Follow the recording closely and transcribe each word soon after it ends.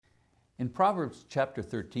In Proverbs chapter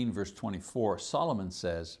 13, verse 24, Solomon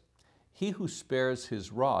says, "He who spares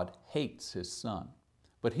his rod hates his son,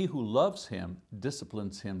 but he who loves him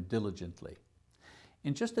disciplines him diligently."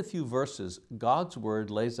 In just a few verses, God's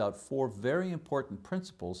Word lays out four very important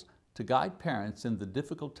principles to guide parents in the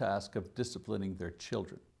difficult task of disciplining their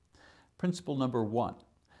children. Principle number one,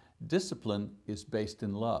 discipline is based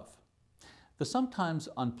in love. The sometimes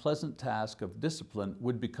unpleasant task of discipline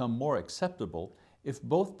would become more acceptable if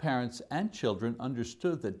both parents and children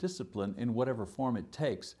understood that discipline, in whatever form it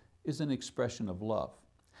takes, is an expression of love.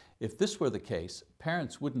 If this were the case,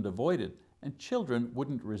 parents wouldn't avoid it and children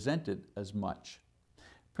wouldn't resent it as much.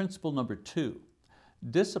 Principle number two,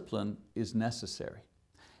 discipline is necessary.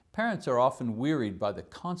 Parents are often wearied by the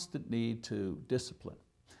constant need to discipline.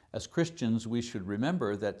 As Christians, we should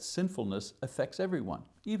remember that sinfulness affects everyone,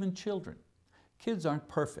 even children. Kids aren't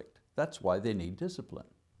perfect. That's why they need discipline.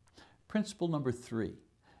 Principle number three,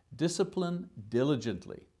 discipline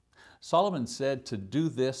diligently. Solomon said to do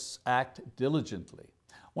this, act diligently.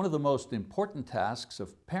 One of the most important tasks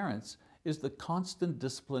of parents is the constant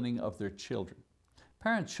disciplining of their children.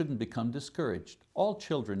 Parents shouldn't become discouraged. All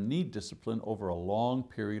children need discipline over a long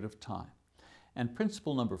period of time. And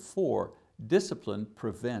principle number four, discipline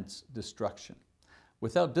prevents destruction.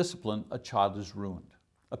 Without discipline, a child is ruined.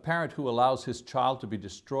 A parent who allows his child to be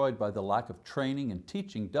destroyed by the lack of training and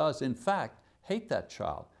teaching does, in fact, hate that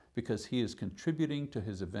child because he is contributing to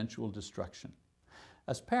his eventual destruction.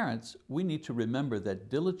 As parents, we need to remember that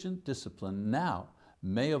diligent discipline now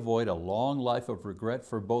may avoid a long life of regret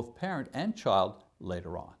for both parent and child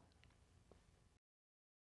later on.